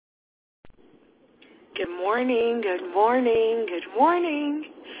Good morning, good morning, good morning.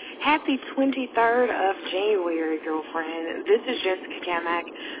 Happy 23rd of January, girlfriend. This is Jessica Kamak,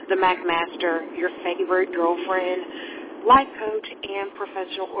 the Mac Master, your favorite girlfriend, life coach, and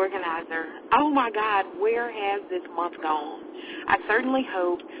professional organizer. Oh my God, where has this month gone? I certainly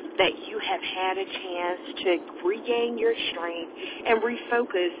hope that you have had a chance to regain your strength and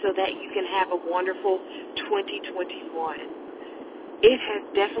refocus so that you can have a wonderful 2021. It has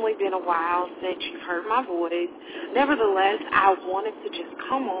definitely been a while since you've heard my voice. Nevertheless, I wanted to just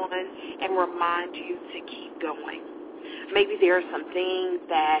come on and remind you to keep going. Maybe there are some things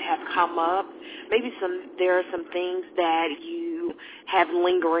that have come up. Maybe there are some things that you have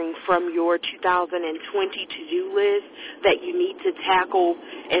lingering from your 2020 to-do list that you need to tackle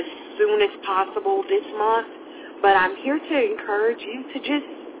as soon as possible this month. But I'm here to encourage you to just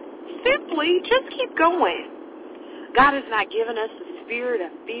keep going. God has not given us the spirit of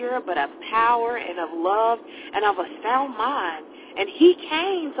fear, but of power and of love and of a sound mind. And He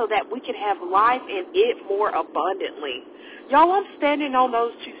came so that we could have life and it more abundantly. Y'all, I'm standing on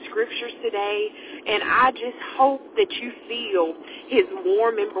those two scriptures today, and I just hope that you feel His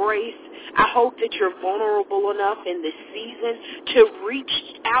warm embrace. I hope that you're vulnerable enough in this season to reach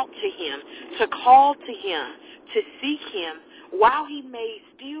out to Him, to call to Him, to seek Him while He may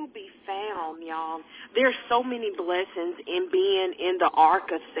still be found, y'all. There's so many blessings in being in the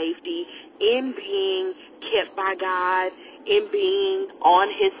ark of safety, in being kept by God, in being on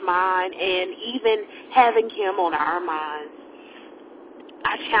His mind, and even having Him on our minds.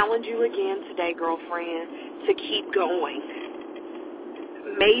 I challenge you again today, girlfriend, to keep going.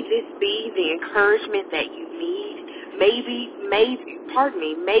 May this be the encouragement that you need. May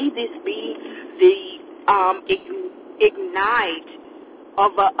this be the ignite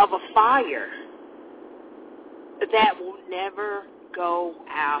of a fire that will never go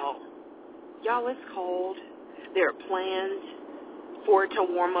out. Y'all, it's cold. There are plans for it to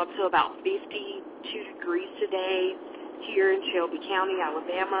warm up to about 52 degrees today here in Shelby County,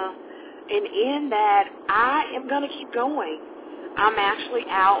 Alabama. And in that, I am going to keep going. I'm actually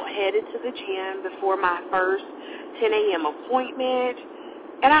out headed to the gym before my first 10 a.m. appointment.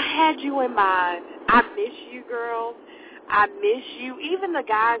 And I had you in mind. I miss you, girl. I miss you. Even the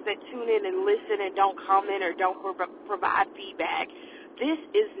guys that tune in and listen and don't comment or don't provide feedback. This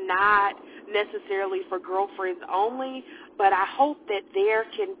is not necessarily for girlfriends only, but I hope that there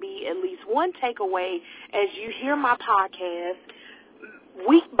can be at least one takeaway as you hear my podcast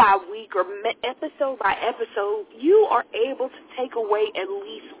week by week or episode by episode. You are able to take away at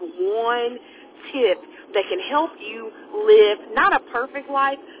least one tip that can help you live not a perfect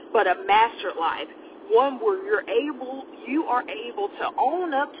life, but a mastered life. One where you are able to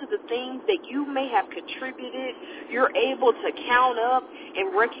own up to the things that you may have contributed. You're able to count up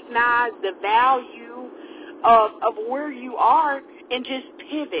and recognize the value of where you are and just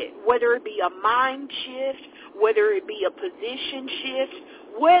pivot, whether it be a mind shift, whether it be a position shift,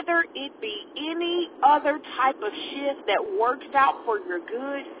 whether it be any other type of shift that works out for your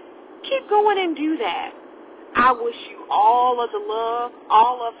good. Keep going and do that. I wish you all of the love,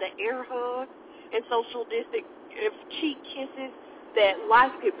 all of the air hugs, and social distance cheek kisses that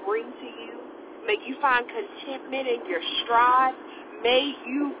life could bring to you. May you find contentment in your stride. May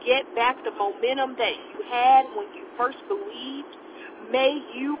you get back the momentum that you had when you first believed. May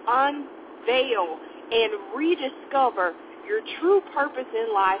you unveil and rediscover your true purpose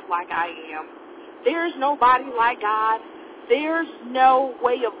in life like I am. There's nobody like God. There's no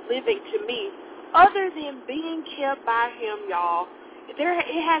way of living to me other than being kept by Him, y'all.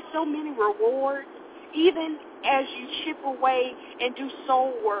 It has so many rewards, even as you chip away and do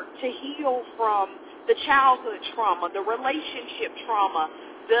soul work to heal from the childhood trauma, the relationship trauma,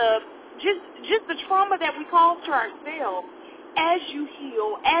 just the trauma that we cause to ourselves. As you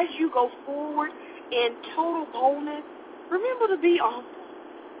heal, as you go forward in total boldness, remember to be humble.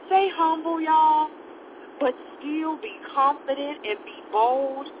 Stay humble, y'all, but still be confident and be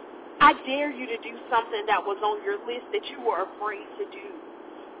bold. I dare you to do something that was on your list that you were afraid to do.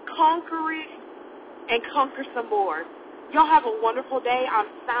 Conquer it and conquer some more. Y'all have a wonderful day. I'm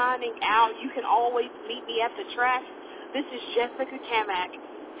signing out. You can always meet me at the track. This is Jessica Kamak,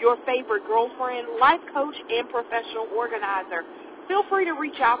 your favorite girlfriend, life coach, and professional organizer. Feel free to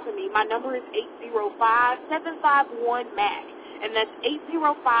reach out to me. My number is 805-751-MAC. And that's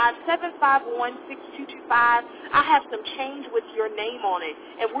 805-751-6225. I have some change with your name on it.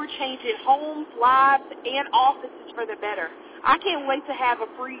 And we're changing homes, lives, and offices for the better. I can't wait to have a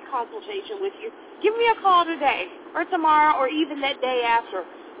free consultation with you. Give me a call today or tomorrow or even that day after.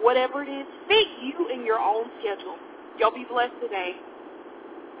 Whatever it is, fit you in your own schedule. Y'all be blessed today.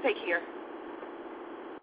 Take care.